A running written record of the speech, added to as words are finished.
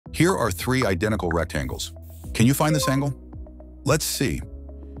Here are three identical rectangles. Can you find this angle? Let's see.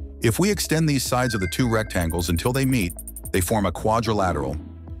 If we extend these sides of the two rectangles until they meet, they form a quadrilateral.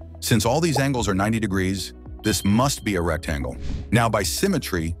 Since all these angles are 90 degrees, this must be a rectangle. Now, by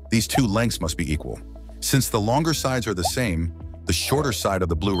symmetry, these two lengths must be equal. Since the longer sides are the same, the shorter side of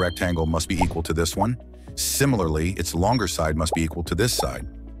the blue rectangle must be equal to this one. Similarly, its longer side must be equal to this side.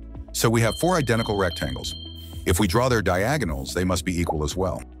 So we have four identical rectangles. If we draw their diagonals, they must be equal as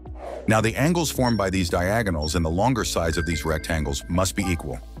well. Now, the angles formed by these diagonals and the longer sides of these rectangles must be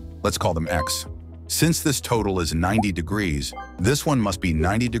equal. Let's call them x. Since this total is 90 degrees, this one must be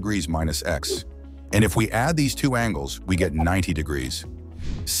 90 degrees minus x. And if we add these two angles, we get 90 degrees.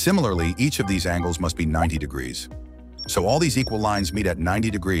 Similarly, each of these angles must be 90 degrees. So all these equal lines meet at 90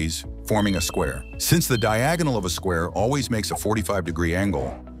 degrees, forming a square. Since the diagonal of a square always makes a 45-degree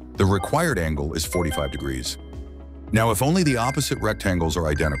angle, the required angle is 45 degrees. Now, if only the opposite rectangles are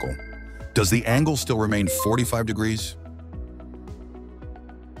identical, does the angle still remain 45 degrees?